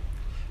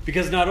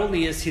 Because not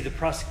only is he the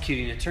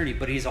prosecuting attorney,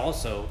 but he's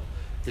also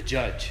the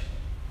judge.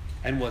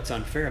 And what's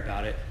unfair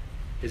about it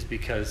is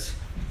because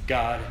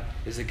God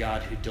is a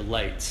God who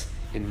delights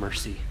in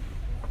mercy.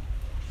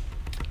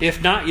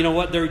 If not, you know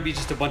what? There would be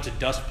just a bunch of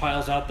dust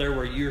piles out there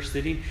where you're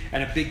sitting,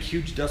 and a big,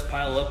 huge dust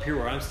pile up here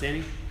where I'm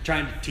standing,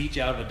 trying to teach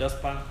out of a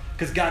dust pile.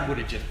 Because God would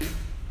have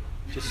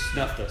just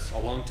snuffed us a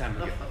long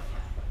time ago.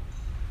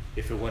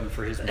 if it wasn't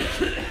for his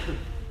mercy.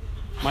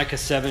 Micah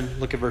 7,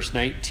 look at verse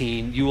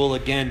 19. You will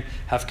again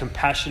have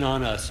compassion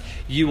on us.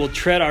 You will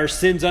tread our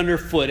sins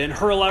underfoot and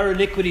hurl our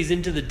iniquities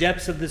into the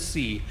depths of the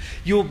sea.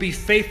 You will be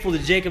faithful to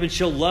Jacob and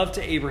show love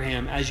to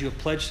Abraham as you have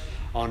pledged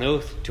on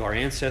oath to our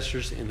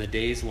ancestors in the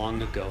days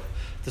long ago.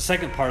 The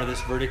second part of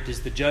this verdict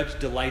is the judge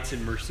delights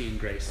in mercy and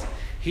grace.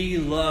 He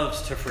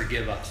loves to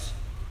forgive us.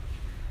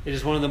 It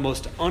is one of the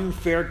most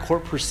unfair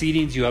court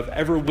proceedings you have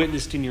ever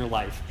witnessed in your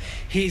life.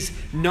 He's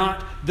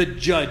not the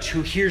judge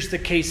who hears the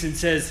case and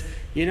says,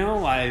 you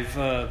know,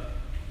 I've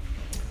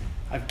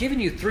given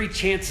you 3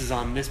 chances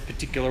on this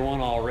particular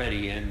one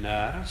already, and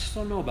I just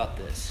don't know about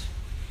this.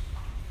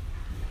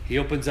 He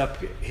opens up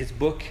his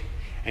book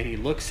and he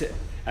looks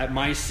at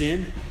my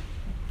sin.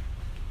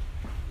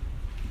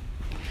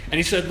 And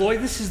he said,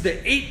 Lloyd, this is the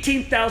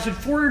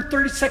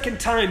 18,432nd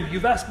time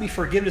you've asked me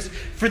forgiveness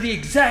for the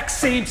exact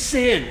same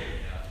sin.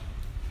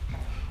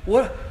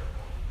 I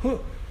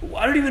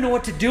don't even know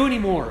what to do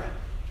anymore.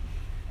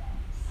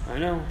 I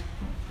know.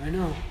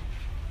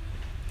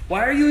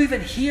 Why are you even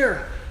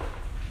here?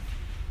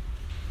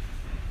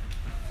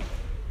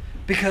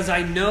 Because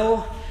I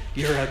know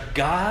you're a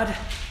God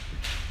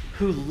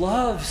who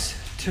loves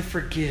to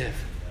forgive.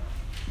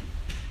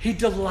 He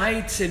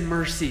delights in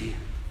mercy.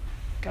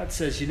 God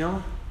says, you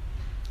know,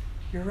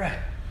 you're right.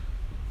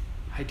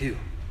 I do.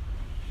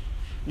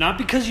 Not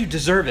because you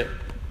deserve it,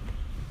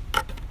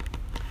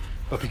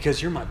 but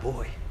because you're my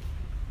boy.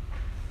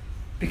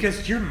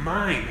 Because you're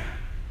mine.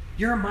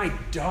 You're my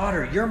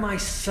daughter. You're my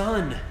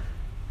son.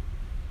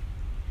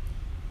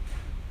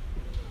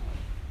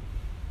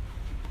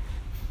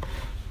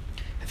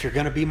 If you're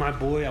going to be my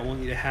boy, I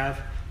want you to have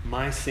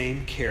my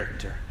same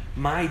character,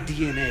 my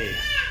DNA.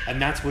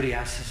 And that's what he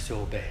asks us to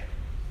obey.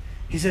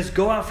 He says,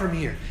 go out from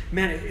here.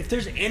 Man, if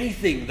there's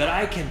anything that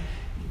I can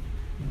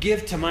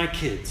give to my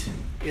kids,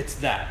 it's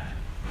that.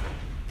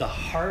 The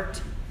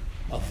heart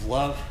of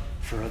love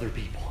for other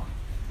people.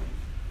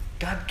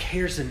 God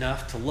cares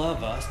enough to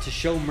love us, to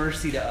show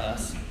mercy to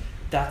us.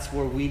 That's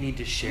where we need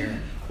to share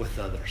with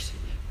others.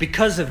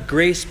 Because of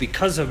grace,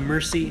 because of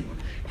mercy,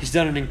 he's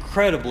done an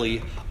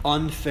incredibly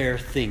unfair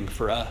thing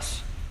for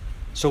us.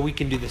 So we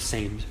can do the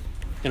same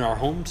in our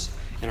homes,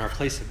 in our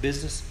place of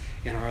business,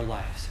 in our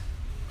lives.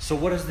 So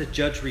what does the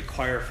judge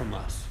require from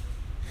us?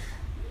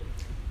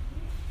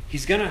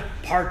 He's going to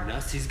pardon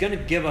us. He's going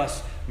to give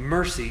us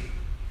mercy.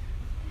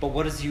 But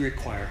what does he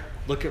require?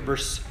 Look at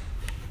verse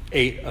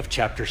 8 of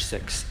chapter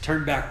 6.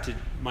 Turn back to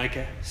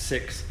Micah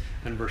 6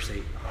 and verse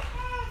 8.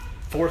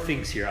 4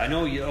 things here. I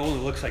know it only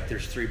looks like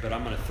there's 3, but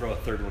I'm going to throw a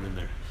third one in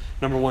there.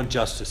 Number 1,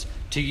 justice.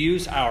 To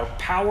use our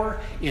power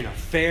in a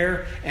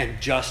fair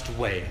and just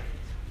way.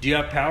 Do you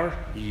have power?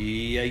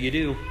 Yeah, you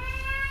do.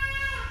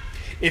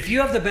 If you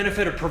have the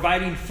benefit of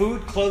providing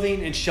food,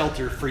 clothing, and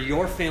shelter for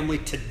your family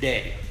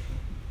today,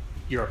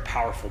 you're a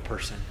powerful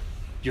person.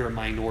 You're a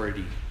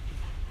minority.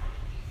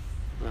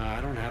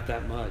 I don't have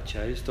that much.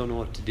 I just don't know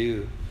what to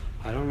do.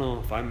 I don't know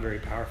if I'm very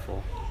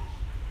powerful.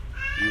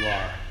 You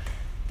are.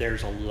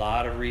 There's a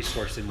lot of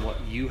resource in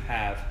what you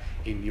have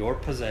in your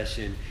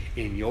possession,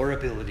 in your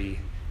ability.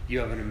 You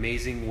have an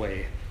amazing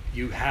way.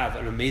 You have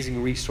an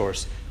amazing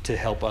resource to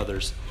help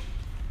others.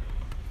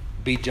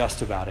 Be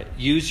just about it.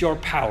 Use your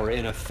power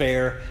in a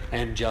fair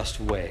and just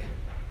way.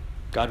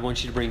 God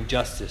wants you to bring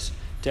justice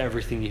to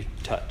everything you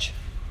touch.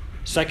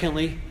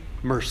 Secondly,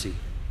 mercy.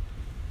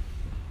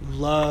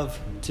 Love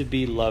to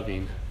be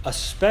loving,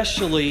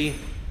 especially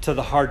to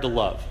the hard to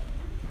love.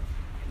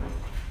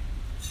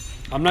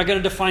 I'm not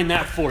going to define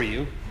that for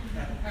you,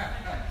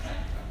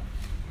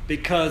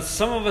 because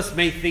some of us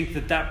may think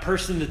that that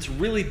person that's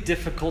really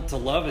difficult to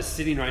love is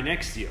sitting right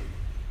next to you.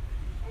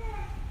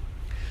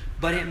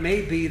 But it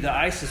may be the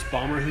ISIS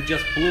bomber who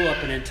just blew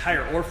up an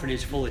entire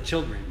orphanage full of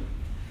children.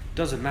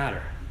 Doesn't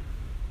matter.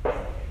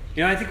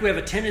 You know, I think we have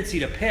a tendency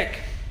to pick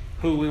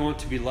who we want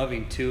to be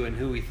loving to and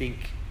who we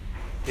think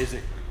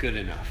isn't good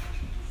enough.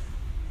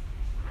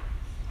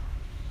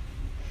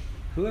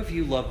 Who have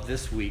you loved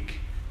this week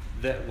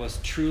that was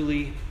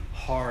truly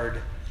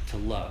hard to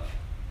love?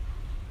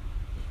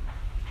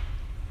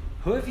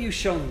 Who have you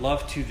shown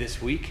love to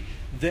this week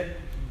that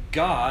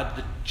God,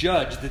 the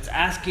judge that's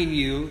asking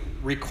you,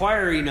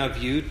 requiring of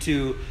you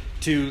to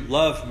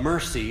love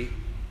mercy,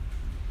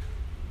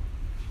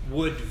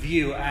 would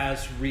view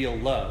as real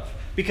love?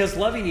 Because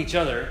loving each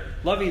other,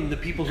 loving the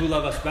people who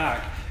love us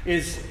back,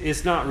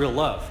 is not real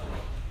love.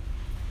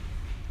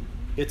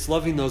 It's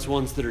loving those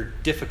ones that are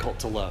difficult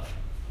to love.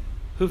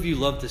 Who have you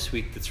loved this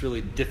week that's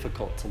really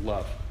difficult to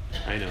love?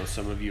 I know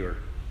some of you are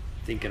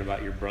thinking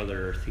about your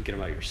brother or thinking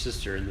about your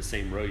sister in the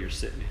same row you're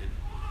sitting in.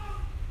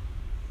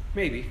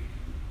 Maybe.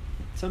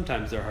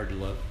 Sometimes they're hard to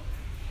love.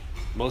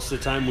 Most of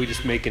the time we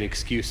just make an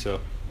excuse.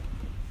 So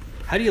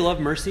how do you love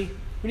mercy?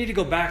 We need to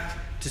go back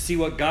to see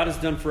what God has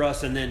done for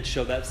us and then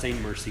show that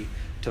same mercy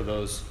to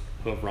those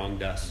who have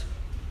wronged us.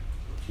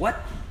 What?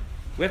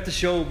 We have to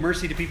show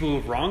mercy to people who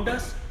have wronged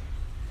us?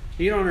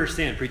 You don't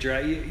understand, preacher.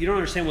 You don't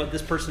understand what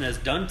this person has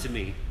done to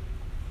me.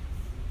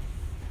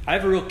 I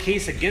have a real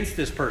case against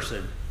this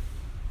person.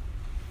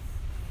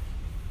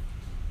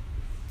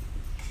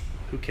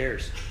 Who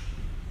cares?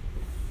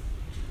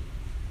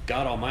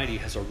 God Almighty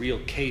has a real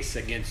case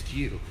against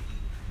you.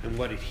 And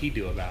what did he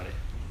do about it?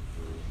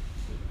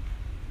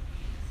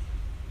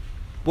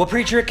 Well,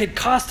 preacher, it could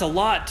cost a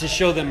lot to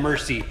show them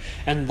mercy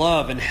and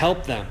love and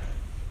help them.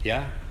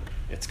 Yeah,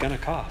 it's going to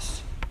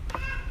cost.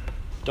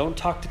 Don't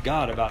talk to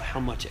God about how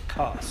much it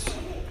costs.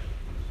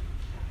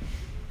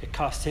 It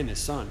cost him his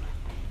son.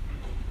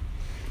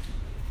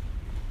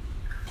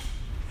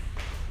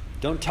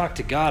 Don't talk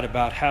to God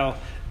about how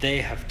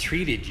they have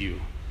treated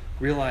you.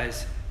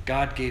 Realize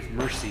God gave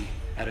mercy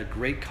at a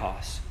great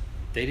cost.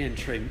 They didn't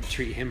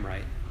treat him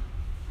right.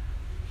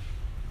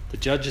 The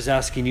judge is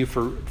asking you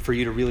for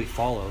you to really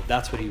follow.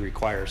 That's what he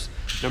requires.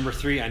 Number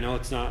 3, I know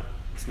it's not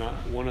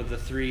one of the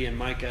 3 in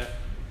Micah,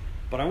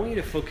 but I want you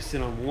to focus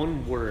in on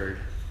one word.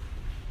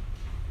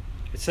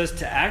 It says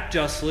to act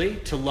justly,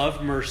 to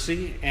love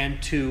mercy,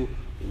 and to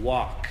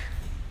walk.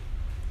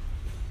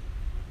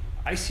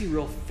 I see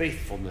real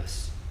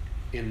faithfulness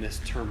in this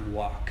term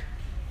walk.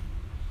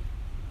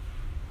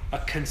 A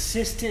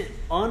consistent,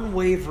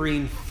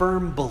 unwavering,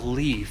 firm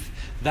belief.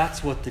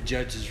 That's what the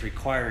judge is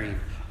requiring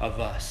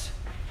of us.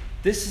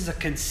 This is a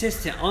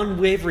consistent,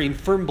 unwavering,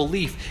 firm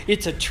belief.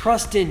 It's a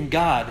trust in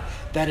God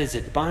that is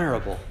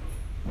admirable.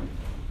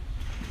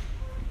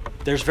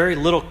 There's very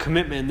little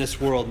commitment in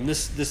this world, and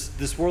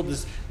this world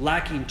is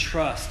lacking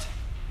trust.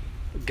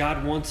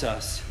 God wants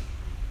us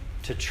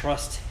to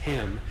trust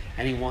him,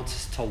 and he wants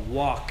us to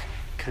walk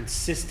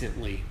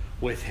consistently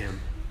with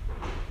him.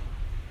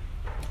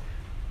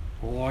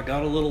 Oh, I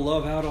got a little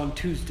love out on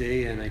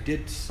Tuesday, and I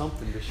did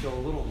something to show a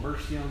little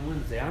mercy on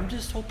Wednesday. I'm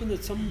just hoping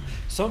that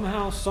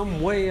somehow,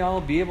 some way,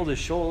 I'll be able to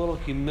show a little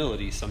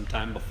humility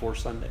sometime before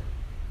Sunday.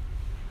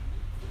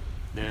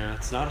 Nah,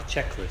 it's not a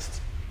checklist.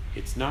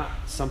 It's not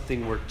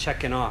something we're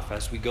checking off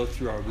as we go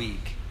through our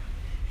week.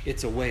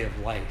 It's a way of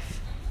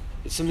life.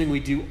 It's something we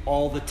do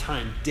all the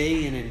time,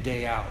 day in and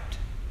day out.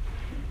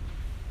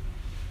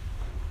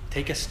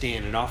 Take a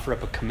stand and offer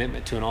up a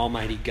commitment to an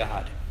almighty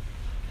God.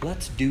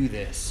 Let's do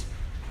this.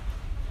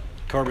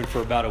 Corbin,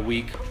 for about a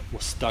week,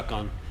 was stuck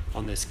on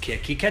this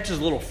kick. He catches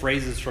little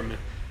phrases from,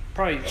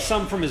 probably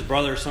some from his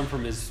brother, some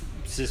from his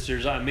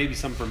sisters, maybe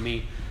some from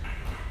me.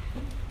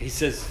 He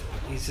says,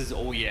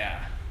 oh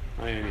yeah.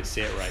 I don't even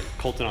say it right.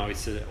 Colton always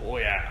says it, oh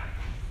yeah.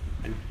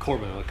 And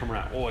Corbin will come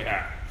around, oh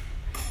yeah.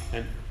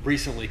 And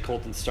recently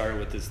Colton started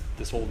with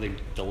this whole thing,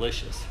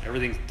 delicious.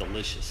 Everything's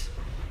delicious.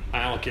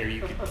 I don't care,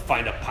 you could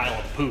find a pile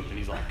of poop and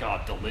he's like,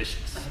 God,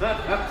 delicious.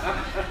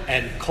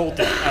 And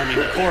Corbin,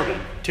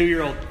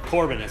 2-year-old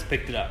Corbin has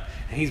picked it up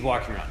and he's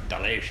walking around,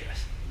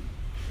 delicious.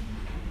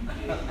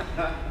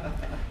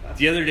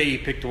 The other day he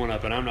picked one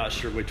up and I'm not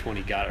sure which one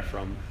he got it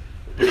from.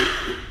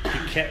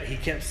 He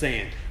kept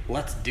saying,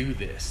 let's do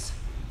this.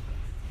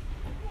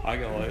 I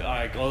go, all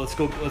right, let's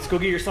go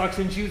get your socks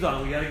and shoes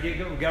on. We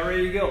got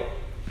ready to go.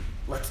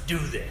 Let's do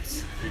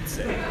this, he'd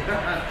say.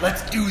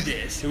 Let's do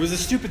this. It was a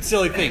stupid,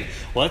 silly thing.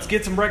 Well, let's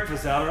get some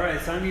breakfast out. All right,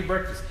 it's time to eat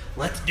breakfast.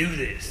 Let's do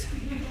this.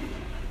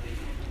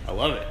 I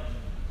love it.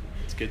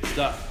 It's good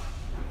stuff.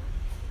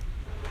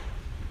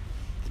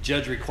 The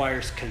judge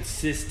requires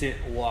consistent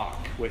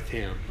walk with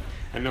him.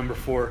 And number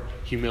 4,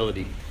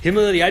 humility.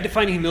 Humility, I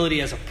define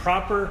humility as a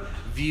proper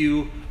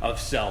view of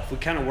self. We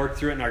kind of worked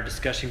through it in our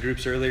discussion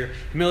groups earlier.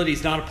 Humility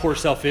is not a poor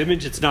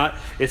self-image. It's not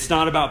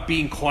about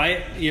being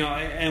quiet.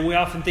 And we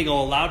often think,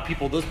 loud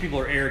people, those people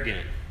are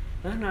arrogant.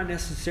 No, not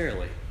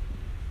necessarily.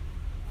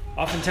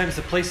 Oftentimes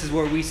the places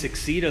where we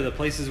succeed are the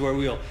places where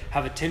we'll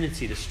have a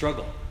tendency to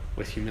struggle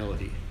with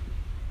humility.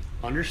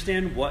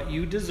 Understand what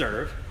you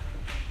deserve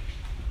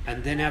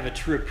and then have a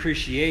true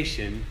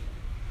appreciation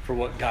for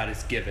what God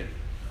has given.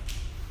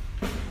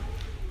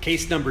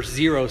 Case number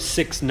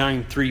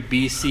 0693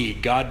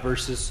 BC, God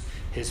versus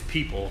his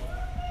people,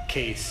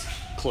 case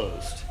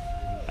closed.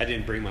 I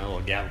didn't bring my little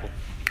gavel.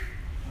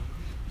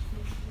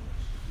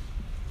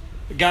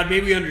 God, may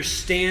we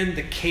understand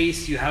the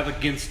case you have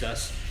against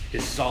us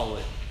is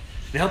solid.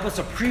 And help us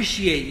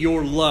appreciate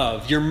your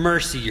love, your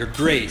mercy, your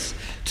grace,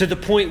 to the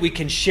point we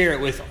can share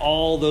it with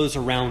all those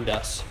around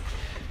us.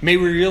 May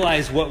we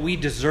realize what we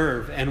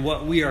deserve and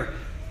what we are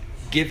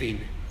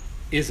giving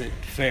isn't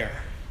fair.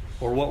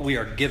 Or what we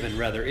are given,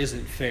 rather,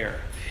 isn't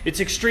fair. It's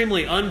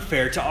extremely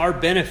unfair to our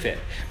benefit.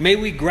 May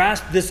we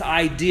grasp this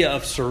idea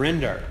of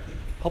surrender.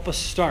 Help us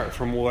start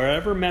from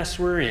wherever mess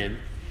we're in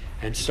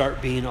and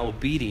start being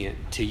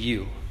obedient to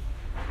you.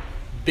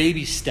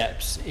 Baby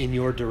steps in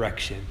your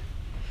direction.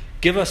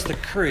 Give us the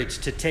courage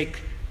to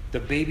take the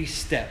baby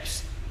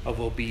steps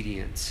of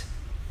obedience.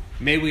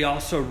 May we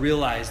also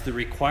realize the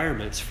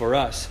requirements for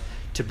us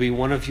to be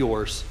one of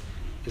yours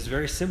is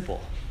very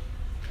simple.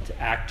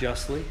 To act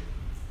justly,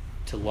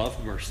 to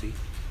love mercy,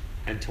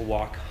 and to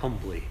walk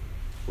humbly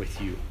with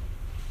you.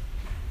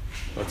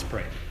 Let's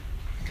pray.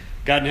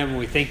 God in heaven,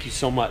 we thank you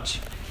so much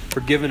for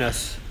giving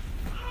us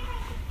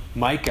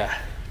Micah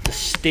to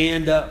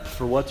stand up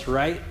for what's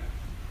right,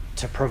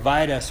 to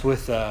provide us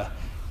with a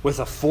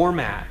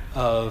format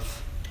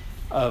of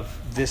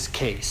this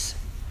case.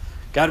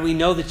 God, we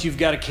know that you've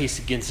got a case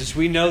against us.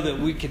 We know that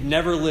we could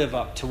never live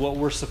up to what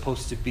we're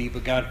supposed to be.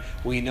 But God,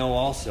 we know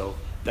also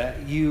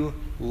that you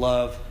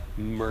love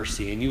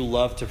mercy and you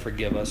love to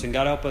forgive us. And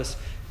God, help us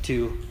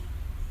to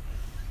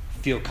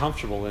feel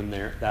comfortable in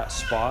that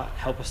spot.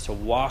 Help us to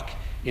walk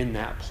in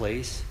that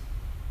place.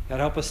 God,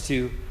 help us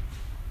to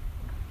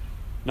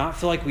not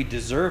feel like we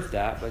deserve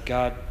that, but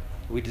God,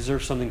 we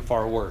deserve something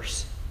far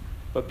worse.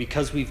 But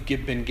because we've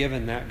been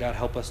given that, God,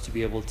 help us to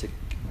be able to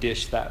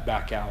dish that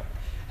back out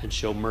and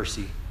show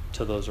mercy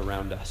to those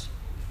around us.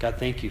 God,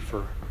 thank you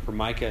for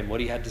Micah and what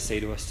he had to say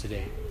to us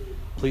today.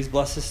 Please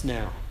bless us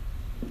now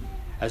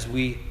as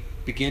we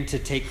begin to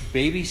take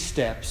baby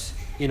steps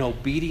in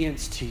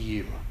obedience to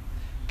you.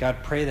 God,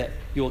 pray that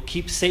you will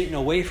keep Satan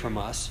away from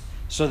us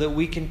so that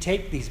we can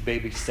take these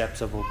baby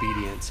steps of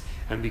obedience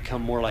and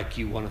become more like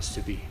you want us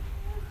to be.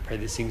 Pray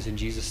these things in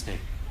Jesus' name.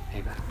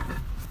 Amen.